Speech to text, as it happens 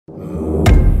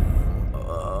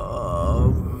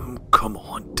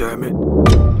damn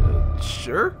it.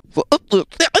 Sure?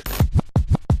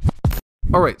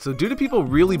 Alright, so due to people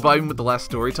really vibing with the last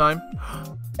story time,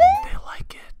 they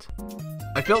like it.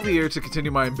 I felt the urge to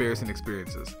continue my embarrassing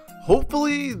experiences.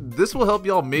 Hopefully, this will help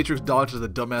y'all matrix dodge the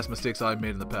dumbass mistakes I've made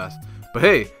in the past. But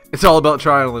hey, it's all about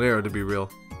trial and error to be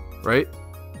real. Right?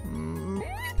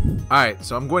 Alright,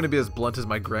 so I'm going to be as blunt as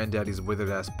my granddaddy's withered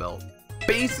ass belt.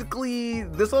 Basically,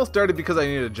 this all started because I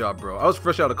needed a job, bro. I was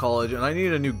fresh out of college and I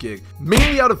needed a new gig,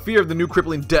 mainly out of fear of the new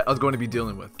crippling debt I was going to be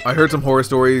dealing with. I heard some horror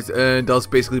stories and I was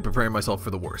basically preparing myself for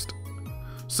the worst.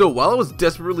 So while I was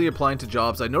desperately applying to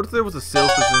jobs, I noticed there was a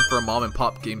sales position for a mom and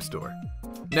pop game store.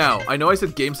 Now, I know I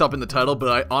said GameStop in the title, but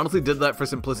I honestly did that for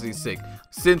simplicity's sake,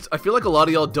 since I feel like a lot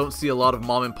of y'all don't see a lot of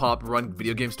mom and pop run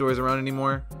video game stores around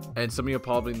anymore, and some of you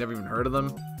probably never even heard of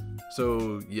them.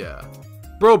 So yeah.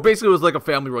 Bro, basically it was like a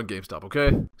family-run GameStop,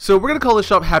 okay? So we're gonna call this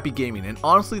shop Happy Gaming, and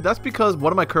honestly, that's because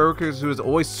one of my coworkers who is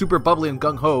always super bubbly and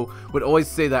gung-ho would always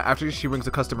say that after she rings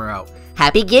a customer out.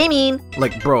 Happy Gaming!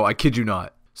 Like, bro, I kid you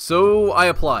not. So I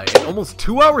apply, and almost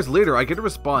 2 hours later, I get a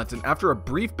response, and after a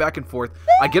brief back and forth,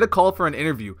 I get a call for an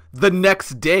interview the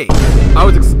next day. I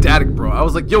was ecstatic, bro. I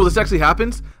was like, yo, this actually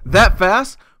happens? That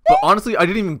fast? But honestly, I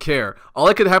didn't even care. All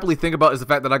I could happily think about is the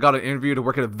fact that I got an interview to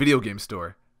work at a video game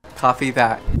store. Copy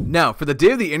that. Now, for the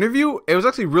day of the interview, it was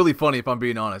actually really funny if I'm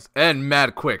being honest, and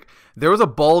mad quick. There was a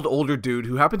bald older dude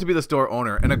who happened to be the store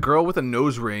owner, and a girl with a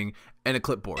nose ring and a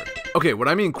clipboard. Okay, when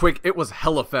I mean quick, it was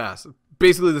hella fast.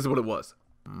 Basically, this is what it was.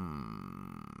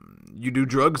 You do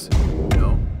drugs?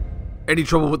 No. Any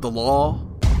trouble with the law?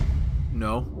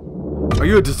 No. Are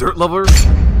you a dessert lover?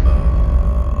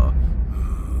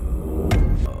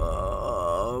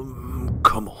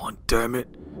 Come on, damn it.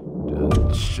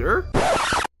 Sure?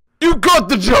 You got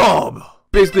the job!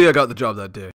 Basically, I got the job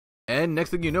that day. And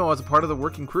next thing you know, I was a part of the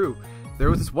working crew. There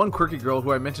was this one quirky girl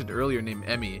who I mentioned earlier named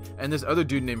Emmy, and this other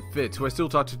dude named Fitz, who I still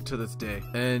talk to this day.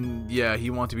 And yeah, he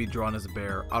wanted to be drawn as a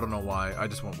bear. I don't know why, I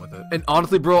just went with it. And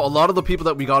honestly, bro, a lot of the people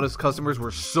that we got as customers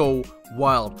were so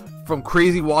wild. From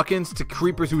crazy walk-ins to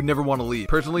creepers who never want to leave.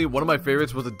 Personally, one of my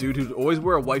favorites was a dude who'd always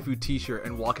wear a waifu t-shirt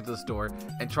and walk into the store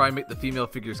and try and make the female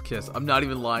figures kiss. I'm not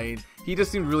even lying. He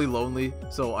just seemed really lonely,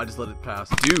 so I just let it pass.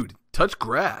 Dude, touch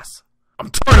grass. I'm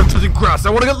tired of touching grass. I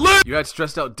want to get lit. You had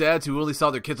stressed out dads who only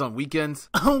saw their kids on weekends.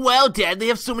 Oh wow, Dad, they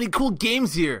have so many cool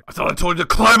games here. I thought I told you to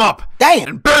climb up. Damn.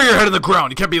 And bury your head in the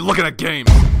ground. You can't be looking at games.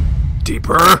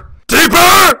 Deeper.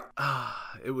 Deeper.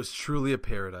 It was truly a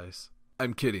paradise.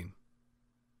 I'm kidding.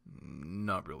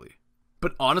 Not really.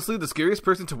 But honestly, the scariest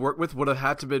person to work with would have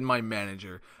had to been my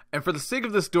manager. And for the sake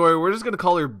of this story, we're just gonna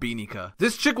call her Beanika.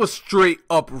 This chick was straight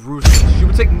up ruthless. She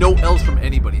would take no L's from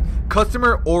anybody,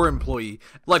 customer or employee.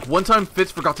 Like one time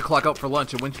Fitz forgot to clock out for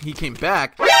lunch, and when he came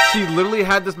back, she literally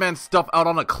had this man's stuff out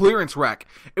on a clearance rack.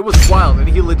 It was wild, and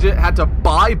he legit had to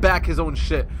buy back his own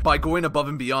shit by going above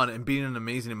and beyond and being an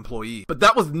amazing employee. But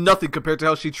that was nothing compared to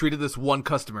how she treated this one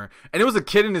customer. And it was a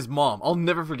kid and his mom. I'll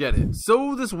never forget it.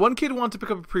 So this one kid wanted to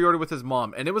pick up a pre-order with his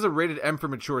mom, and it was a rated M for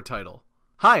mature title.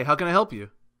 Hi, how can I help you?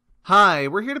 Hi,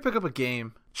 we're here to pick up a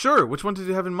game. Sure, which one did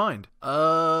you have in mind?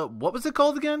 What was it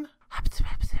called again?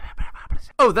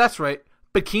 Oh, that's right.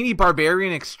 Bikini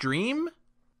Barbarian Extreme?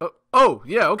 Oh,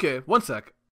 yeah, okay. One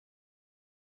sec.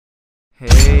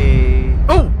 Hey.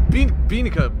 Oh,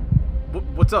 Beanika.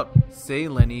 What's up? Say,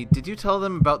 Lenny, did you tell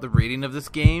them about the rating of this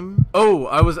game? Oh,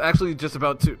 I was actually just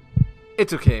about to...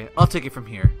 It's okay. I'll take it from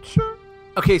here. Sure.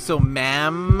 Okay, so,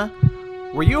 ma'am...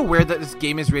 Were you aware that this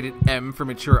game is rated M for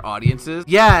mature audiences?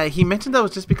 Yeah, he mentioned that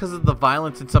was just because of the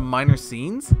violence in some minor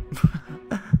scenes.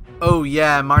 Oh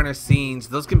yeah, minor scenes.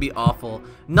 Those can be awful.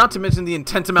 Not to mention the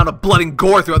intense amount of blood and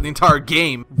gore throughout the entire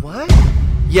game. What?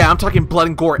 Yeah, I'm talking blood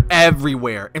and gore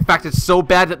everywhere. In fact, it's so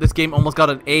bad that this game almost got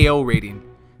an AO rating.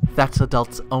 That's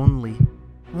adults only.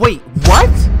 Wait, what?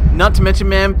 Not to mention,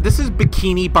 ma'am, this is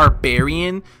Bikini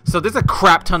Barbarian, so there's a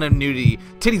crap ton of nudity,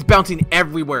 titties bouncing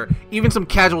everywhere, even some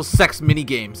casual sex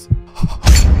minigames.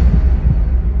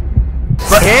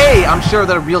 But hey, I'm sure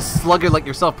that a real slugger like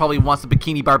yourself probably wants the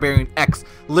Bikini Barbarian X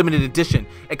limited edition.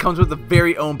 It comes with a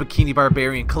very own Bikini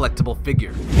Barbarian collectible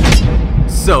figure.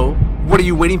 So, what are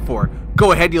you waiting for?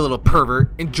 Go ahead, you little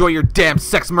pervert. Enjoy your damn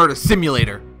sex murder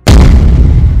simulator.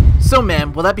 So,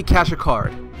 ma'am, will that be cash or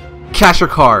card? Cash or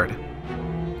card?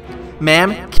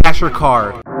 Ma'am, cash or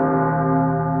card?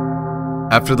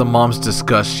 After the mom's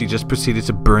disgust, she just proceeded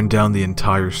to burn down the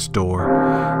entire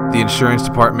store. The insurance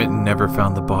department never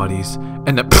found the bodies.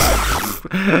 And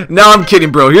no, I'm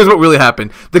kidding, bro. Here's what really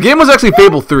happened. The game was actually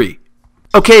Fable 3.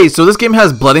 Okay, so this game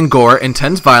has blood and gore,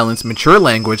 intense violence, mature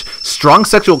language, strong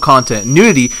sexual content,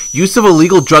 nudity, use of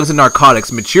illegal drugs and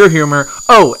narcotics, mature humor,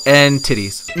 oh, and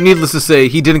titties. Needless to say,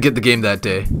 he didn't get the game that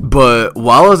day. But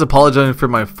while I was apologizing for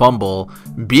my fumble,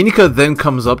 Binika then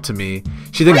comes up to me.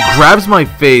 She then grabs my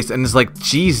face and is like,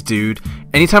 "Geez, dude,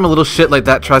 anytime a little shit like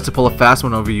that tries to pull a fast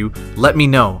one over you, let me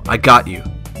know. I got you."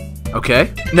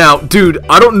 Okay? Now, dude,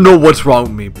 I don't know what's wrong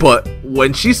with me, but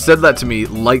when she said that to me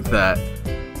like that,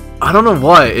 I don't know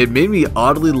why, it made me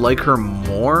oddly like her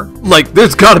more. Like,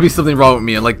 there's gotta be something wrong with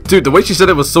me. And like, dude, the way she said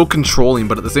it was so controlling,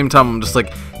 but at the same time, I'm just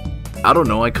like, I don't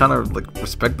know, I kind of like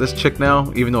respect this chick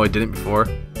now, even though I didn't before.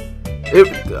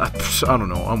 I don't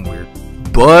know, I'm weird.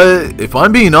 But if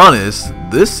I'm being honest,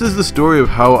 this is the story of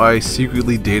how I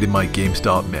secretly dated my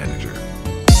GameStop manager.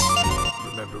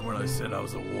 Remember when I said I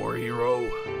was a war hero?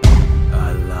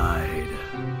 I lied.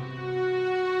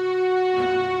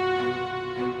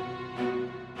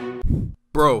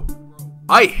 Bro,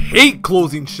 I hate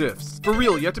closing shifts. For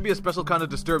real, you have to be a special kind of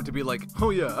disturbed to be like, oh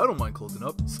yeah, I don't mind closing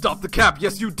up. Stop the cap,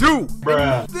 yes you do!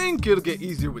 Bruh. You think it'll get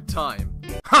easier with time.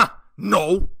 Ha!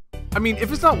 No! I mean,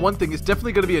 if it's not one thing, it's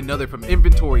definitely gonna be another, from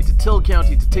inventory to till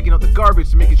counting to taking out the garbage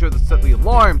to making sure to set the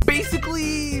alarm.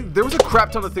 Basically, there was a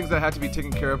crap ton of things that had to be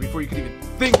taken care of before you could even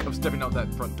think of stepping out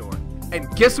that front door. And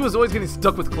guess who was always getting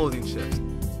stuck with closing shifts?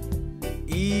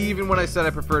 Even when I said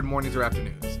I preferred mornings or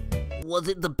afternoons. Was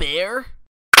it the bear?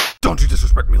 Don't you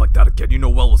disrespect me like that again. You know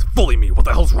well it was fully me. What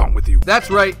the hell's wrong with you?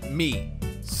 That's right, me.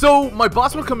 So my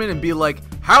boss would come in and be like,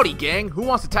 "Howdy gang, who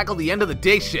wants to tackle the end of the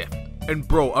day shift?" And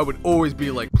bro, I would always be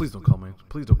like, "Please don't call me.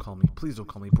 Please don't call me. Please don't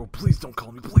call me, bro. Please don't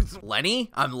call me. Please don't." Lenny,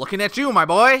 I'm looking at you, my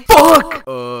boy. Fuck!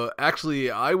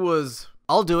 Actually,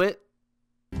 I'll do it.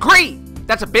 Great!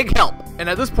 That's a big help. And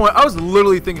at this point, I was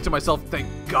literally thinking to myself, thank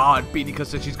God Binika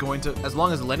said she's going to, as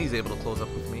long as Lenny's able to close up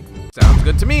with me. Sounds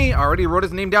good to me. I already wrote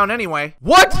his name down anyway.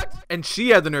 What? And she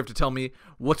had the nerve to tell me,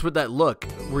 "What's with that look?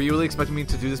 Were you really expecting me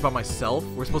to do this by myself?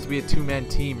 We're supposed to be a two-man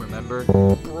team, remember?"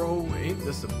 Bro, ain't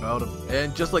this about him?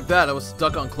 And just like that, I was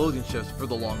stuck on closing shifts for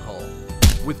the long haul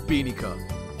with Binika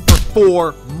for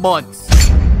 4 months.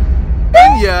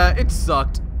 And yeah, it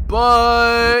sucked.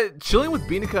 But chilling with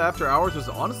Binika after hours was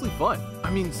honestly fun. I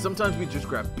mean, sometimes we just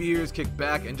grab beers, kick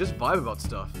back, and just vibe about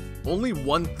stuff. Only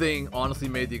one thing honestly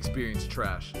made the experience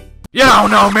trash. You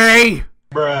don't know me!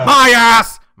 Bruh. My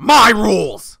ass, my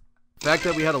rules! The fact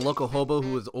that we had a local hobo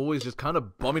who was always just kind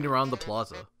of bumming around the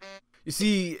plaza. You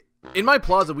see, in my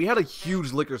plaza, we had a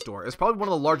huge liquor store. It's probably one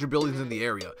of the larger buildings in the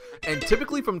area. And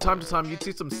typically from time to time, you'd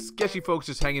see some sketchy folks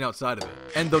just hanging outside of it.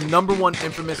 And the #1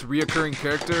 infamous reoccurring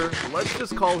character, let's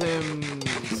just call him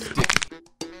Sticky.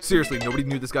 Seriously, nobody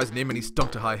knew this guy's name and he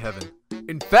stunk to high heaven.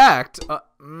 In fact,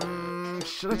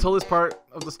 should I tell this part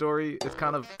of the story? It's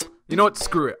kind of, you know what,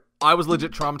 screw it. I was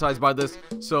legit traumatized by this,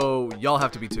 so y'all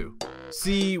have to be too.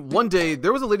 See, one day,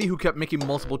 there was a lady who kept making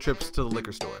multiple trips to the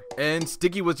liquor store, and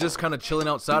Sticky was just kind of chilling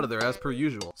outside of there as per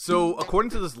usual. So, according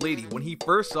to this lady, when he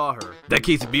first saw her, "That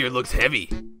case of beer looks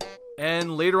heavy."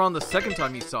 And later on, the second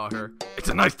time he saw her, "It's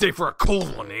a nice day for a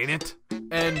cold one, ain't it?"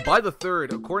 And by the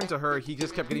third, according to her, he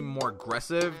just kept getting more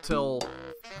aggressive till...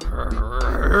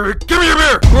 "Give me your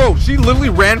beer!" Bro, she literally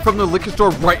ran from the liquor store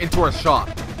right into our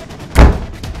shop.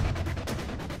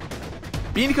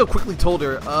 Binika quickly told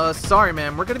her, "Sorry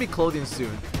ma'am, we're gonna be closing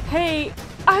soon." Hey,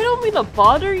 I don't mean to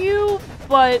bother you,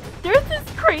 but there's this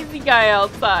crazy guy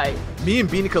outside. Me and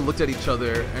Binika looked at each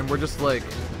other and we're just like,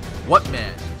 what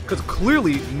man? Because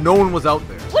clearly no one was out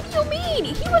there. What do you mean?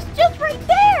 He was just right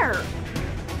there!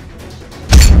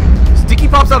 Sticky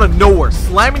pops out of nowhere,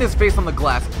 slamming his face on the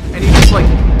glass, and he's just like,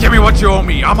 "Give me what you owe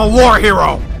me, I'm a war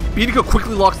hero!" Binika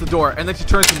quickly locks the door, and then she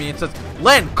turns to me and says,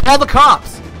 "Len, call the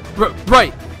cops!"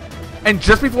 Right. And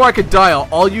just before I could dial,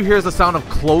 all you hear is the sound of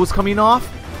clothes coming off.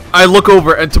 I look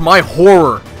over, and to my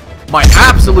horror, my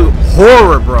absolute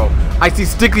horror, bro, I see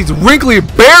Sticky's wrinkly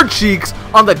bare cheeks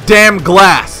on the damn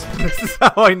glass. This is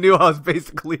how I knew I was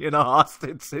basically in a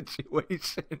hostage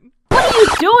situation. What are you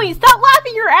doing? Stop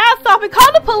laughing your ass off and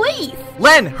call the police!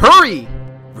 Len, hurry!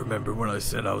 Remember when I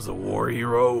said I was a war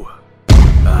hero?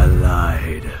 I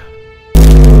lied.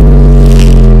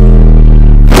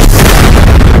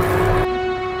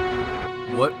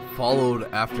 What followed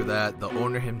after that, the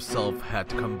owner himself had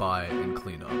to come by and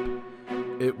clean up.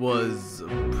 It was a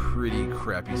pretty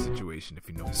crappy situation, if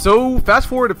you know. So, fast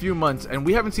forward a few months, and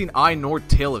we haven't seen eye nor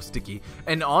tail of Sticky.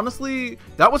 And honestly,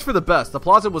 that was for the best. The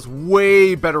plaza was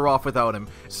way better off without him.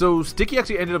 So, Sticky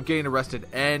actually ended up getting arrested,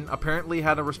 and apparently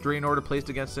had a restraining order placed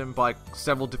against him by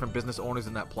several different business owners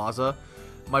in that plaza.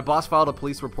 My boss filed a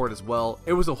police report as well.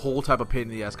 It was a whole type of pain in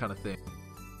the ass kind of thing.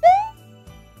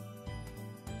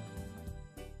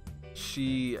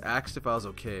 she asked if I was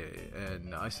okay,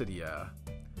 and I said yeah.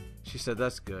 She said,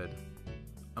 "That's good.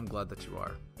 I'm glad that you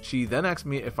are." She then asked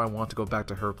me if I want to go back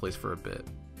to her place for a bit.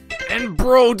 And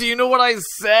bro, do you know what I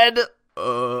said?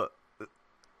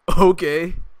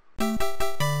 Okay.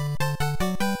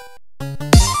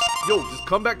 Yo, just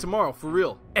come back tomorrow, for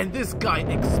real. And this guy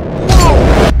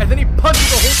explodes! And then he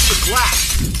punches a hole through the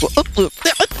glass!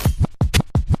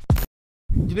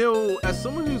 You know, as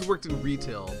someone who's worked in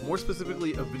retail, more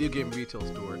specifically a video game retail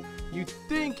store, you'd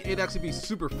think it'd actually be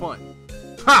super fun.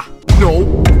 Ha!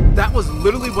 No! That was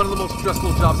literally one of the most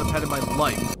stressful jobs I've had in my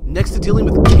life. Next to dealing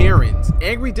with Karens,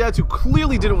 angry dads who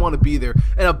clearly didn't want to be there,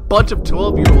 and a bunch of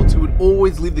 12-year-olds who would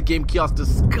always leave the game kiosk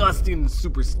disgusting and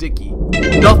super sticky.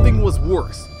 Nothing was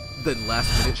worse than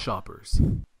last-minute shoppers.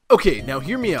 Okay, now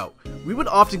hear me out. We would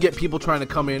often get people trying to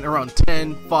come in around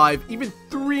 10, 5, even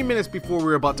 3 minutes before we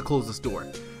were about to close the store.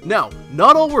 Now,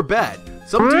 not all were bad.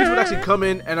 Some dudes would actually come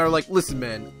in and are like, "Listen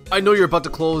man, I know you're about to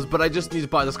close, but I just need to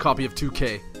buy this copy of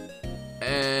 2K.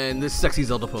 And this sexy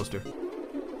Zelda poster."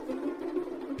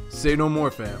 Say no more,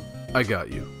 fam. I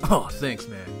got you. Oh, thanks,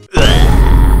 man.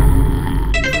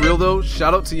 For real though,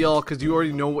 shout out to y'all because you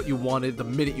already know what you wanted the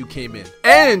minute you came in.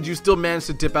 And you still managed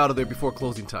to dip out of there before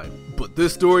closing time. But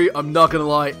this story, I'm not gonna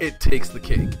lie, it takes the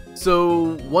cake.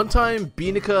 So, one time,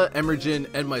 Bienica, Emergen,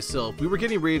 and myself, we were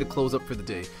getting ready to close up for the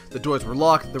day. The doors were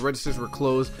locked, the registers were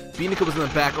closed, Bienica was in the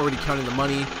back already counting the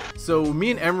money, so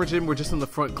me and Emergen were just in the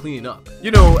front cleaning up.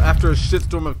 You know, after a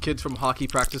shitstorm of kids from hockey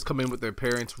practice come in with their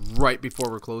parents right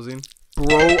before we're closing.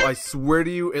 Bro, I swear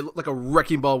to you, it looked like a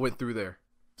wrecking ball went through there.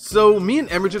 So me and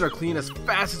Emergen are cleaning as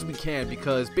fast as we can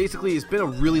because basically it's been a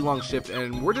really long shift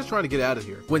and we're just trying to get out of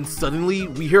here. When suddenly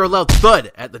we hear a loud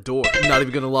thud at the door. Not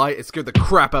even gonna lie, it scared the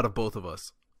crap out of both of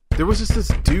us. There was just this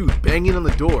dude banging on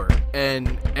the door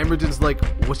and Emergen's like,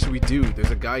 "What should we do? There's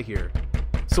a guy here."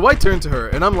 So I turn to her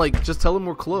and I'm like, "Just tell him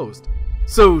we're closed."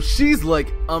 So she's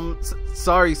like,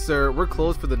 Sorry sir, we're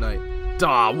closed for the night."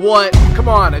 Duh, what? Come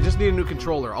on, I just need a new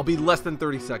controller. I'll be less than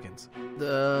 30 seconds.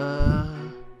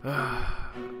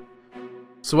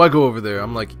 So I go over there,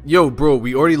 I'm like, "Yo bro,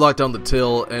 we already locked down the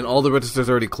till and all the registers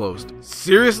already closed."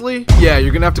 "Seriously?" "Yeah,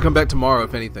 you're gonna have to come back tomorrow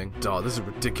if anything." Duh, this is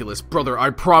ridiculous. Brother, I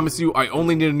promise you, I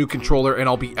only need a new controller and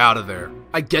I'll be out of there.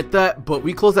 I get that, but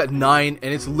we close at 9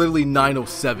 and it's literally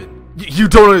 9:07. You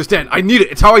don't understand, I need it,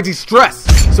 it's how I de-stress.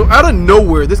 So out of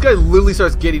nowhere, this guy literally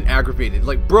starts getting aggravated.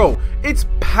 Like, bro, it's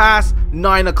past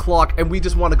 9 o'clock and we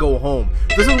just want to go home.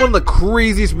 This is one of the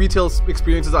craziest retail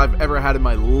experiences I've ever had in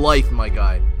my life, my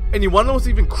guy. And you wanna know what's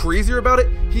even crazier about it?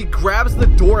 He grabs the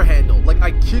door handle, like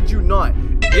I kid you not.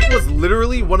 It was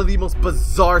literally one of the most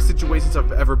bizarre situations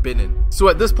I've ever been in. So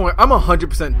at this point, I'm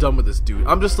 100% done with this dude.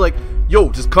 I'm just like, "Yo,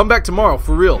 just come back tomorrow,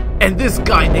 for real." And this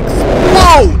guy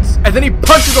explodes! And then he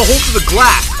punches a hole through the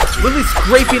glass, literally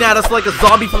scraping at us like a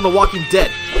zombie from The Walking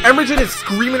Dead. Emergen is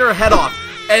screaming her head off,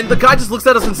 and the guy just looks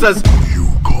at us and says, "You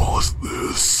caused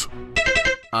this."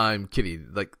 I'm kidding,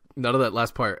 like, none of that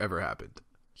last part ever happened.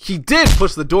 He did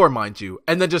push the door, mind you,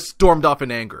 and then just stormed off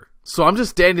in anger. So I'm just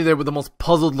standing there with the most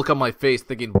puzzled look on my face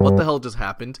thinking, what the hell just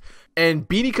happened? And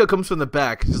Bienica comes from the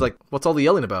back, she's like, "What's all the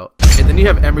yelling about?" And then you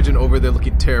have Emergen over there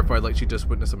looking terrified like she just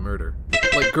witnessed a murder.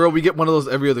 Like, girl, we get one of those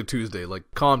every other Tuesday, like,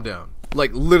 calm down.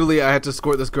 Like, literally I had to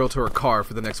escort this girl to her car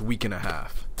for the next week and a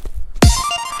half.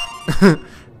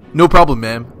 "No problem,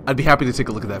 ma'am. I'd be happy to take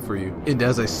a look at that for you." And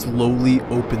as I slowly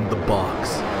opened the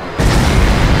box,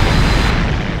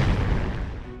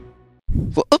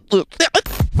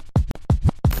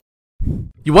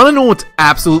 you want to know what's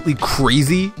absolutely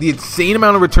crazy? The insane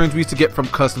amount of returns we used to get from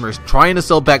customers trying to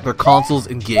sell back their consoles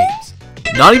and games.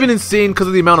 Not even insane because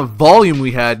of the amount of volume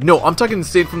we had. No, I'm talking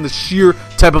insane from the sheer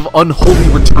type of unholy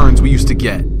returns we used to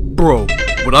get. Bro,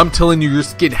 when I'm telling you, your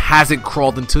skin hasn't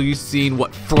crawled until you've seen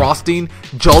what frosting,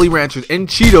 Jolly Ranchers, and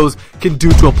Cheetos can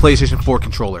do to a PlayStation 4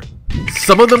 controller.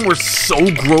 Some of them were so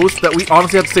gross that we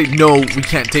honestly had to say, "No, we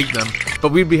can't take them,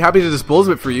 but we'd be happy to dispose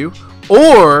of it for you."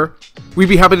 Or we'd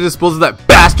be happy to dispose of that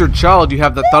bastard child you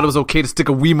have that thought it was okay to stick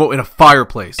a Wiimote in a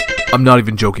fireplace. I'm not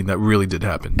even joking, that really did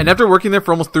happen. And after working there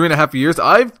for almost 3.5 years,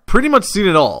 I've pretty much seen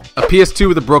it all. A PS2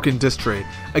 with a broken disc tray,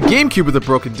 a GameCube with a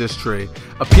broken disc tray,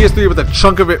 a PS3 with a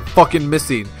chunk of it fucking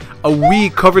missing, a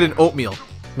Wii covered in oatmeal,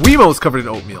 Wiimotes covered in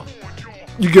oatmeal.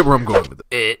 You get where I'm going with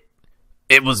it.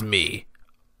 It was me.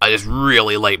 I just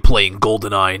really like playing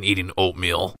GoldenEye and eating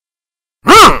oatmeal.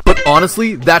 But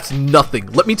honestly, that's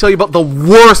nothing. Let me tell you about the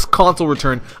worst console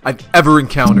return I've ever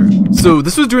encountered. So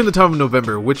this was during the time of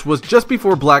November, which was just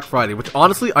before Black Friday, which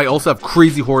honestly, I also have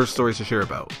crazy horror stories to share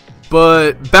about.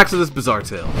 But back to this bizarre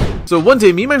tale. So one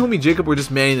day, me and my homie Jacob were just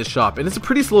manning the shop, and it's a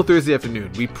pretty slow Thursday afternoon.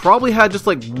 We probably had just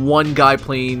like one guy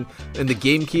playing in the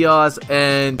game kiosk,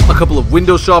 and a couple of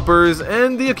window shoppers,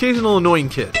 and the occasional annoying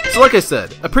kid. So like I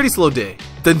said, a pretty slow day.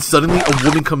 Then suddenly a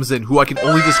woman comes in who I can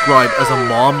only describe as a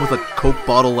mom with a Coke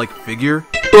bottle-like figure.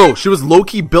 Bro, she was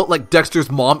low-key built like Dexter's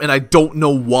mom, and I don't know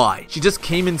why. She just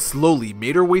came in slowly,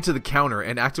 made her way to the counter,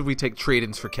 and actively take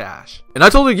trade-ins for cash. And I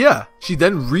told her yeah. She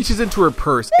then reaches into her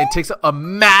purse and takes a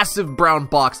massive brown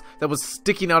box that was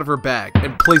sticking out of her bag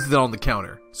and places it on the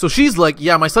counter. So she's like,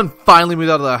 yeah, my son finally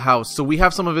moved out of the house, so we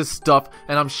have some of his stuff,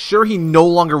 and I'm sure he no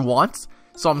longer wants,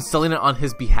 so I'm selling it on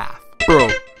his behalf. Bro,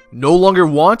 no longer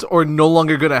want or no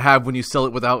longer gonna have when you sell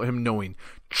it without him knowing.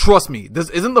 Trust me, this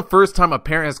isn't the first time a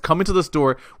parent has come into the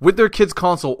store with their kid's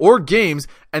console or games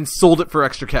and sold it for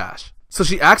extra cash. So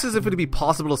she asks as if it'd be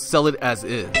possible to sell it as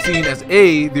is, seeing as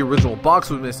A, the original box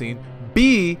was missing,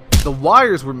 B, the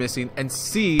wires were missing, and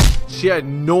C, she had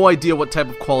no idea what type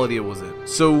of quality it was in.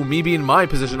 So me being in my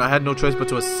position, I had no choice but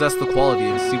to assess the quality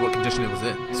and see what condition it was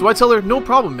in. So I tell her, no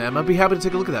problem ma'am, I'd be happy to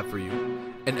take a look at that for you.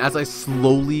 And as I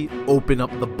slowly open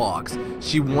up the box,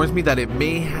 she warns me that it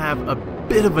may have a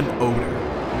bit of an odor.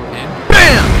 And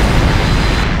BAM!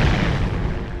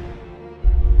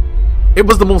 It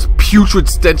was the most putrid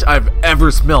stench I've ever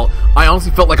smelled. I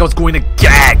honestly felt like I was going to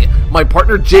gag. My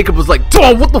partner Jacob was like,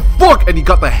 "Dom, what the fuck?" And he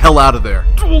got the hell out of there.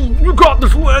 "You got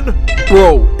this, Len."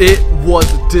 Bro, it was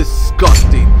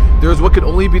disgusting. There was what could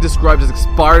only be described as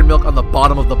expired milk on the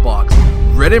bottom of the box.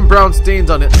 Red and brown stains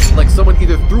on it, like someone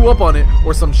either threw up on it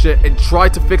or some shit and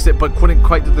tried to fix it but couldn't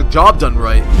quite get the job done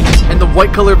right. And the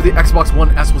white color of the Xbox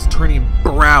One S was turning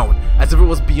brown, as if it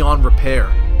was beyond repair.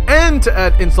 And to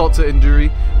add insult to injury,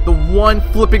 the one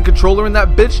flipping controller in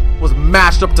that bitch was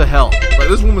mashed up to hell. Like,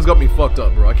 this woman's got me fucked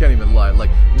up, bro. I can't even lie. Like,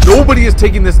 nobody is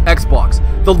taking this Xbox.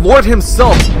 The Lord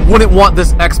himself wouldn't want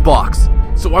this Xbox.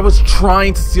 So I was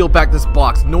trying to seal back this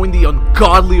box, knowing the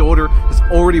ungodly odor has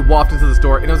already wafted into the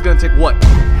store, and it was gonna take what?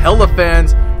 Hella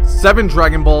fans, 7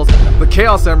 Dragon Balls, the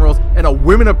Chaos Emeralds, and a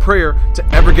Women of Prayer to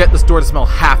ever get the store to smell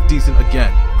half decent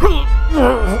again.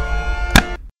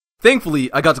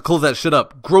 Thankfully, I got to close that shit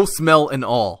up, gross smell and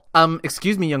all.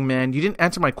 Excuse me, young man, you didn't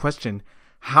answer my question.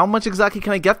 How much exactly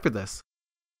can I get for this?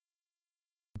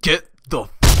 Get the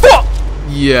fuck!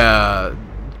 Yeah,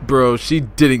 bro, she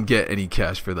didn't get any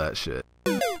cash for that shit.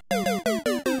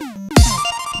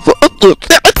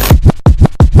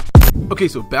 Okay,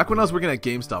 so back when I was working at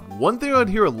GameStop, one thing I'd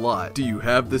hear a lot, do you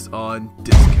have this on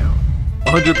discount?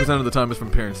 100% of the time is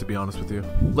from parents, to be honest with you.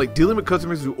 Like, dealing with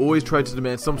customers who always try to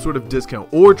demand some sort of discount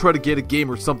or try to get a game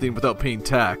or something without paying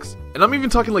tax. And I'm even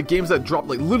talking like games that dropped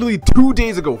like literally 2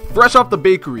 days ago, fresh off the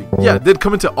bakery. Yeah, they'd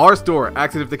come into our store,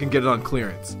 asking if they can get it on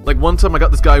clearance. Like one time I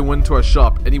got this guy who went to our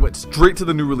shop and he went straight to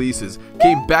the new releases,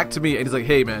 came back to me and he's like,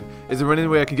 "Hey man, is there any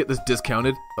way I can get this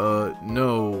discounted?"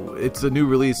 No, it's a new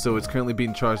release, so it's currently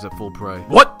being charged at full price.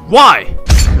 What? Why?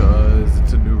 Because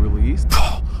it's a new release?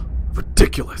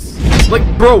 Ridiculous.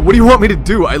 Like, bro, what do you want me to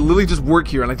do? I literally just work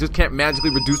here and I just can't magically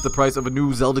reduce the price of a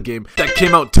new Zelda game that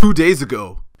came out 2 days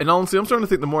ago. And honestly, I'm starting to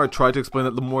think the more I tried to explain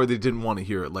it, the more they didn't want to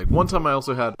hear it. Like, one time I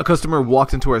also had a customer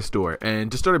walked into our store and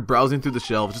just started browsing through the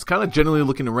shelves, just kind of generally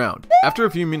looking around. After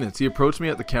a few minutes, he approached me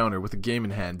at the counter with a game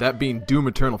in hand, that being Doom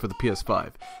Eternal for the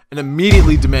PS5, and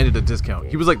immediately demanded a discount.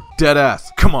 He was like, dead ass,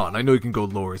 "Come on, I know you can go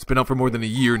lower. It's been out for more than a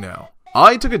year now."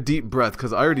 I took a deep breath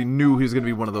because I already knew he was going to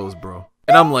be one of those, bro.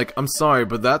 And I'm like, "I'm sorry,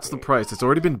 but that's the price. It's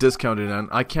already been discounted and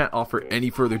I can't offer any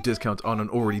further discounts on an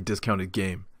already discounted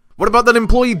game." "What about that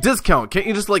employee discount? Can't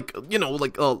you just like, you know,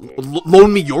 like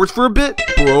loan me yours for a bit?"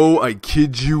 Bro, I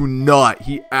kid you not.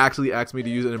 He actually asked me to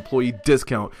use an employee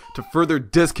discount to further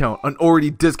discount an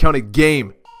already discounted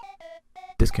game.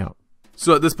 Discount.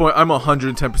 So at this point, I'm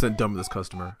 110% done with this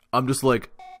customer. I'm just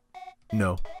like,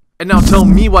 no. And now tell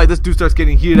me why this dude starts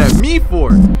getting heated at me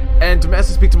for. And demands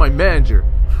to speak to my manager.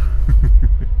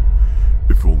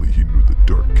 If only he knew the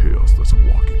dark chaos that's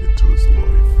walking into his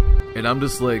life. And I'm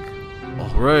just like,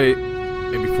 alright.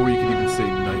 And before you can even say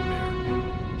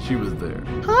nightmare, she was there.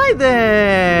 Hi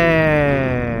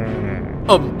there.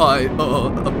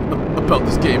 About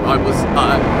this game,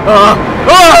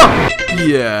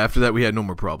 yeah, after that we had no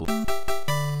more problems.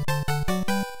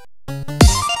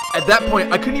 At that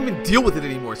point, I couldn't even deal with it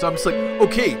anymore, so I'm just like,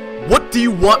 okay, what do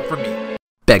you want from me?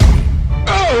 Beg me.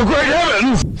 Oh, great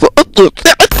heavens!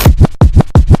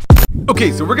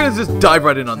 Okay, so we're gonna just dive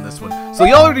right in on this one. So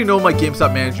y'all already know my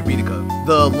GameStop manager, Mitika.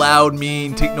 The loud,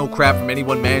 mean, take no crap from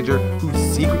anyone manager who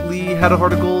secretly had a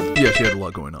heart of gold. Yeah, she had a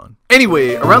lot going on.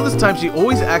 Anyway, around this time, she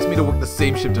always asked me to work the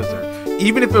same shift as her,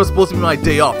 even if it was supposed to be my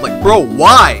day off. Like, bro,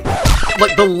 why?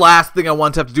 Like, the last thing I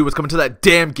wanted to have to do was come into that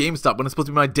damn GameStop when it's supposed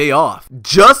to be my day off.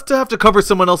 Just to have to cover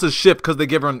someone else's shift because they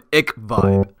give her an ick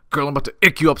vibe. Girl, I'm about to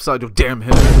ick you upside your damn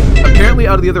head. Apparently,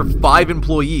 out of the other 5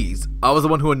 employees, I was the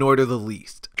one who annoyed her the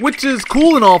least. Which is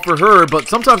cool and all for her, but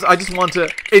sometimes I just want to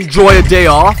enjoy a day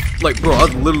off. Like, bro, I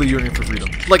was literally yearning for freedom.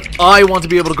 Like, I want to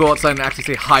be able to go outside and actually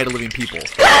say hi to living people.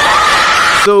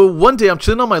 So, one day I'm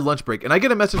chilling on my lunch break, and I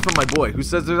get a message from my boy who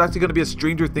says there's actually going to be a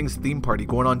Stranger Things theme party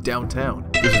going on downtown.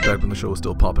 This is back when the show was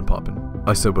still poppin'.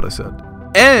 I said what I said.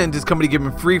 And his company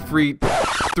giving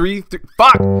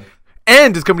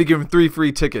And his company giving 3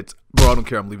 free tickets. Bro, I don't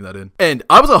care. I'm leaving that in. And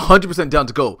I was 100% down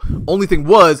to go. Only thing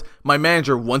was, my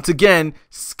manager, once again,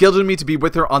 scheduled me to be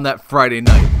with her on that Friday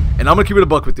night. And I'm going to keep it a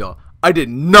buck with y'all. I did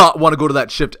not want to go to that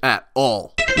shift at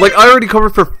all. Like, I already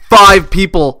covered for 5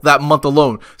 people that month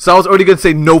alone. So I was already going to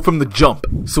say no from the jump.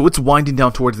 So it's winding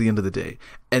down towards the end of the day.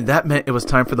 And that meant it was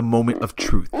time for the moment of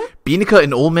truth. Beanica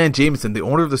and Old Man Jameson, the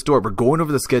owner of the store, were going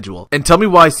over the schedule. And tell me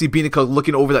why I see Beanica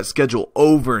looking over that schedule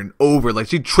over and over. Like,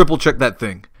 she triple-checked that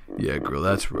thing. Yeah, girl,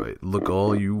 that's right. Look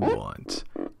all you want.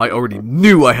 I already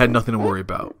knew I had nothing to worry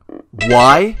about.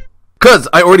 Why? Because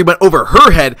I already went over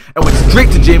her head and went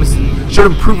straight to Jameson, showed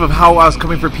him proof of how I was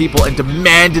coming for people, and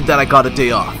demanded that I got a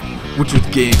day off. Which was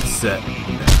game, set,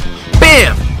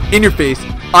 bam! In your face,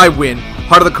 I win.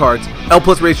 Heart of the cards, L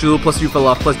plus Rachel plus you fell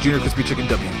off plus Junior Crispy Chicken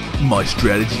W. My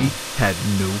strategy had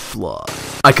no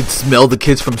flaws. I could smell the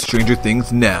kids from Stranger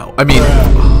Things now. I mean,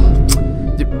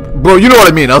 bro, you know what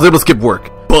I mean. I was able to skip work.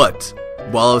 But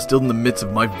while I was still in the midst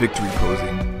of my victory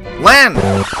posing, Len,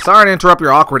 sorry to interrupt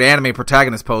your awkward anime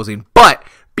protagonist posing, but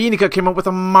Beanica came up with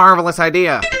a marvelous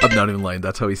idea. I'm not even lying.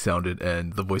 That's how he sounded,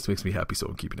 and the voice makes me happy, so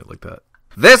I'm keeping it like that.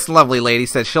 This lovely lady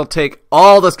says she'll take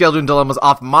all the scheduling dilemmas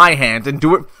off my hands and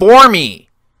do it for me.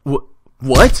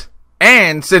 What?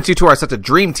 And since you two are such a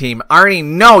dream team, I already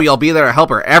know you'll be there to help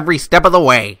her every step of the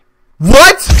way.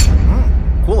 What?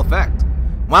 Cool effect.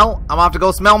 Well, I'm off to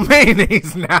go smell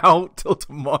mayonnaise now. Till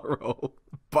tomorrow.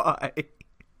 Bye.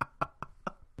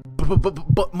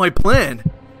 But my plan,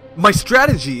 my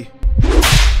strategy,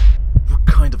 were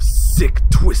kind of sick,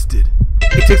 twisted.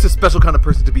 It takes a special kind of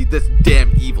person to be this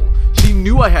damn evil. She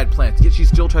knew I had plans, yet she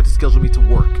still tried to schedule me to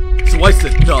work. So I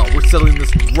said, no, we're settling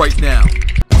this right now.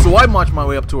 So I marched my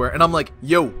way up to her, and I'm like,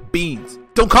 yo, Beans,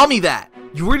 don't call me that.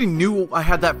 You already knew I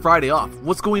had that Friday off.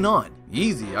 What's going on?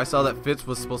 Easy. I saw that Fitz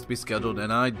was supposed to be scheduled,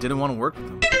 and I didn't want to work with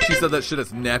him. She said that shit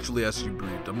as naturally as she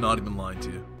breathed. I'm not even lying to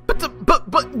you.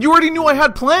 But you already knew I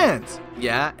had plans.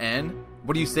 Yeah, and?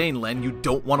 What are you saying, Len? You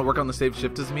don't want to work on the same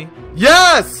shift as me?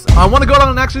 Yes! I want to go down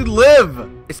and actually live!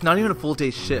 It's not even a full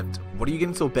day shift. What are you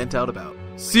getting so bent out about?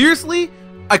 Seriously?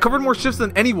 I covered more shifts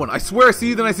than anyone. I swear I see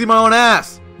you than I see my own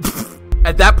ass.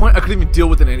 At that point, I couldn't even deal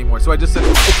with it anymore, so I just said,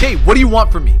 okay, what do you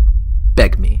want from me?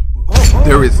 Beg me.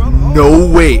 There is no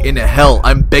way in hell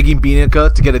I'm begging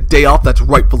Beanica to get a day off that's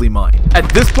rightfully mine. At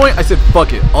this point, I said,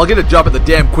 fuck it. I'll get a job at the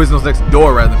damn Quiznos next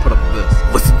door rather than put up with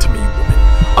this. Listen to me, woman.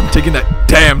 I'm taking that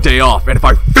damn day off, and if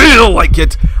I feel like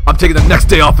it, I'm taking the next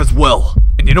day off as well.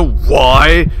 And you know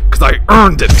why? Because I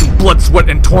earned it through blood, sweat,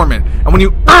 and torment. And when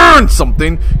you earn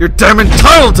something, you're damn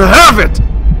entitled to have it!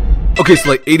 Okay, so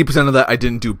like 80% of that I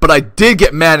didn't do, but I did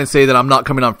get mad and say that I'm not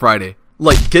coming on Friday.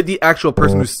 Like, get the actual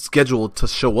person who's scheduled to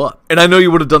show up. And I know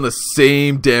you would have done the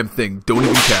same damn thing. Don't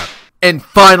even cap. And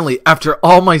finally, after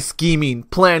all my scheming,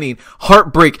 planning,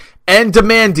 heartbreak, and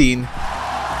demanding,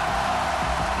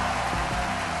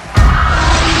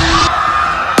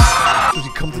 so she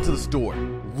comes into the store,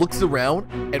 looks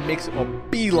around, and makes a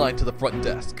beeline to the front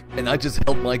desk. And I just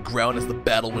held my ground as the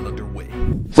battle went underway.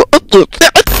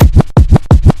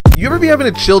 You ever be having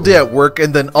a chill day at work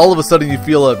and then all of a sudden you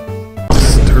feel a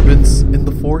disturbance in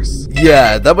the force?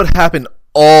 Yeah, that would happen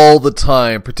all the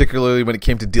time, particularly when it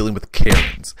came to dealing with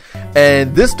Karens.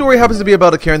 And this story happens to be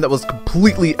about a Karen that was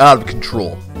completely out of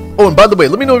control. Oh, and by the way,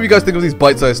 let me know what you guys think of these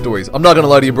bite-sized stories. I'm not gonna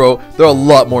lie to you, bro. They're a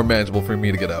lot more manageable for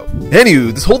me to get out.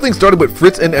 Anywho, this whole thing started with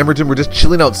Fritz and Emerton were just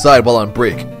chilling outside while on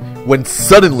break, when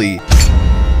suddenly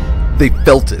they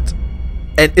felt it.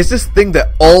 And it's this thing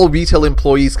that all retail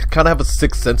employees kind of have a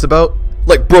sixth sense about.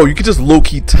 Like, bro, you can just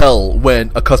low-key tell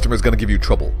when a customer is going to give you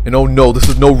trouble. And oh no, this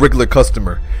is no regular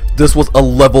customer. This was a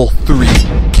level 3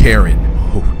 Karen.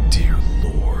 Oh dear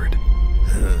lord.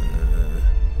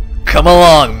 Come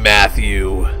along,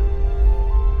 Matthew.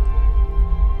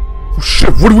 Oh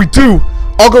shit, what do we do?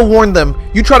 I'll go warn them.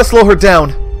 You try to slow her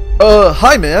down.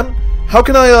 Hi ma'am. How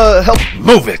can I, help?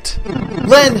 Move it!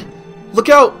 Len, look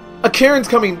out. A Karen's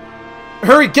coming.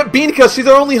 Hurry, get Beanica, she's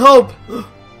our only hope.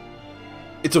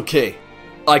 It's okay.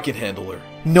 I can handle her.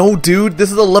 No, dude,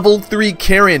 this is a level 3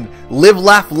 Karen. Live,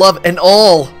 laugh, love, and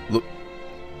all.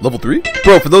 Level 3?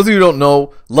 Bro, for those of you who don't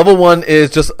know, level 1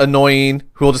 is just annoying,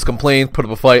 who will just complain, put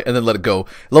up a fight, and then let it go.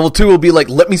 Level 2 will be like,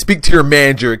 let me speak to your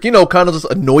manager. You know, kind of just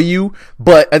annoy you,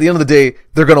 but at the end of the day,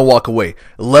 they're gonna walk away.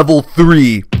 Level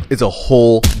 3 is a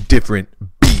whole different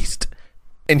beast.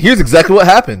 And here's exactly what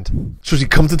happened. So she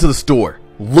comes into the store,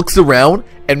 looks around,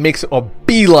 and makes a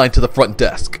beeline to the front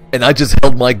desk. And I just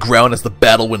held my ground as the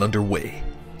battle went underway.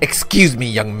 Excuse me,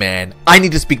 young man. I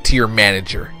need to speak to your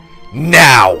manager.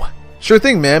 Now! Sure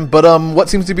thing, man, but what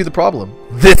seems to be the problem?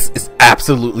 This is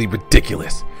absolutely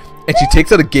ridiculous. And she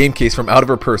takes out a game case from out of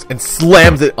her purse and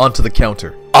slams it onto the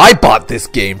counter. I bought this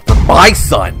game for my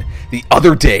son the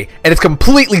other day, and it's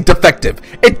completely defective.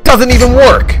 It doesn't even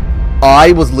work.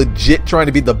 I was legit trying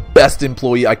to be the best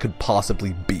employee I could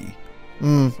possibly be.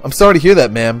 I'm sorry to hear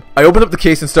that, ma'am. I opened up the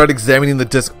case and started examining the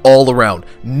disc all around.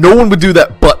 No one would do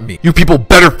that but me. You people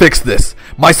better fix this.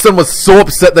 My son was so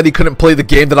upset that he couldn't play the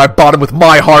game that I bought him with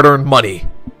my hard-earned money.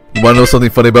 You wanna know something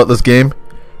funny about this game?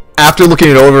 After looking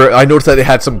it over, I noticed that it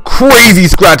had some crazy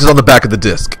scratches on the back of the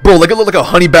disc. Bro, like it looked like a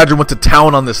honey badger went to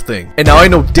town on this thing. And now I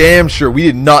know damn sure we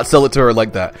did not sell it to her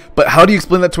like that. But how do you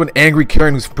explain that to an angry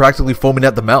Karen who's practically foaming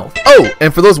at the mouth? Oh,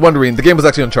 and for those wondering, the game was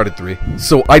actually Uncharted 3.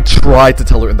 So I tried to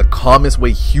tell her in the calmest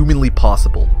way humanly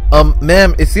possible.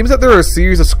 Ma'am, it seems that there are a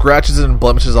series of scratches and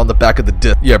blemishes on the back of the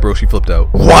disc. Yeah, bro, she flipped out.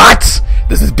 What?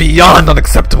 This is beyond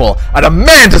unacceptable. I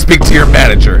demand to speak to your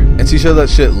manager. And she showed that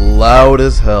shit loud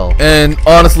as hell. And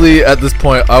honestly, at this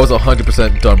point, I was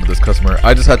 100% done with this customer.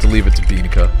 I just had to leave it to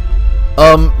Beanica.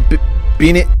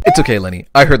 It's okay, Lenny.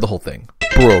 I heard the whole thing.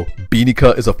 Bro,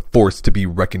 Beanica is a force to be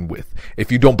reckoned with. If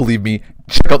you don't believe me,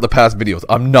 check out the past videos.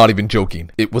 I'm not even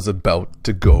joking. It was about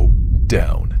to go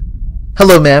down.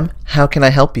 Hello, ma'am. How can I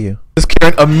help you? This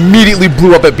Karen immediately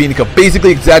blew up at Beanica, basically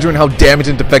exaggerating how damaged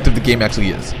and defective the game actually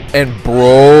is. And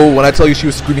bro, when I tell you she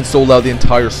was screaming so loud the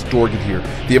entire store could hear,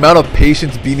 the amount of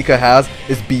patience Beanica has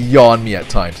is beyond me at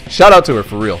times. Shout out to her,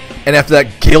 for real. And after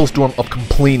that gale storm of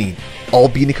complaining, all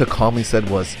Beanica calmly said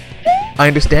was, I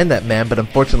understand that, ma'am, but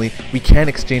unfortunately, we can't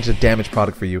exchange a damaged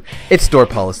product for you. It's store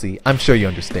policy. I'm sure you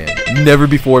understand. Never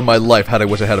before in my life had I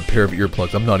wished I had a pair of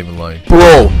earplugs. I'm not even lying.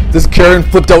 Bro, this Karen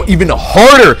flipped out even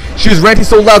harder. She was ranting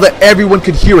so loud that everyone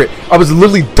could hear it. I was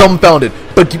literally dumbfounded,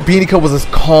 but Beanica was as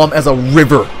calm as a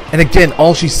river. And again,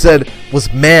 all she said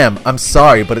was, ma'am, I'm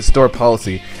sorry, but it's store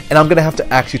policy, and I'm gonna have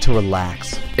to ask you to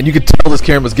relax. And you could tell this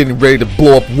Karen was getting ready to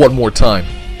blow up one more time.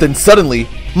 Then suddenly,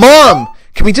 Mom!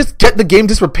 Can we just get the game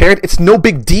disrepaired? It's no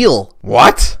big deal.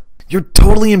 What? You're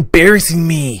totally embarrassing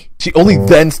me. She only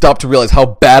then stopped to realize how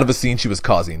bad of a scene she was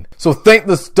causing. So thank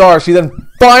the star, she then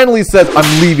finally says,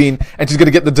 I'm leaving, and she's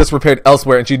gonna get the disc repaired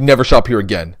elsewhere, and she'd never shop here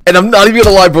again. And I'm not even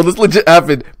gonna lie, bro, this legit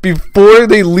happened before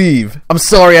they leave. I'm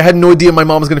sorry, I had no idea my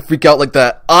mom was gonna freak out like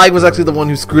that. I was actually the one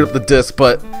who screwed up the disc,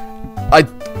 but I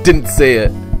didn't say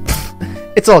it.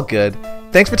 It's all good.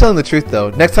 Thanks for telling the truth, though.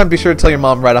 Next time, be sure to tell your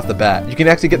mom right off the bat. You can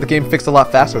actually get the game fixed a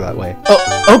lot faster that way.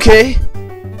 Oh, okay.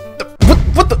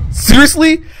 What the?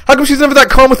 Seriously? How come she's never that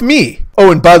calm with me?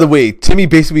 Oh, and by the way, Timmy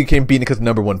basically became Beanica's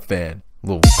 #1 fan.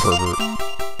 Little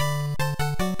pervert.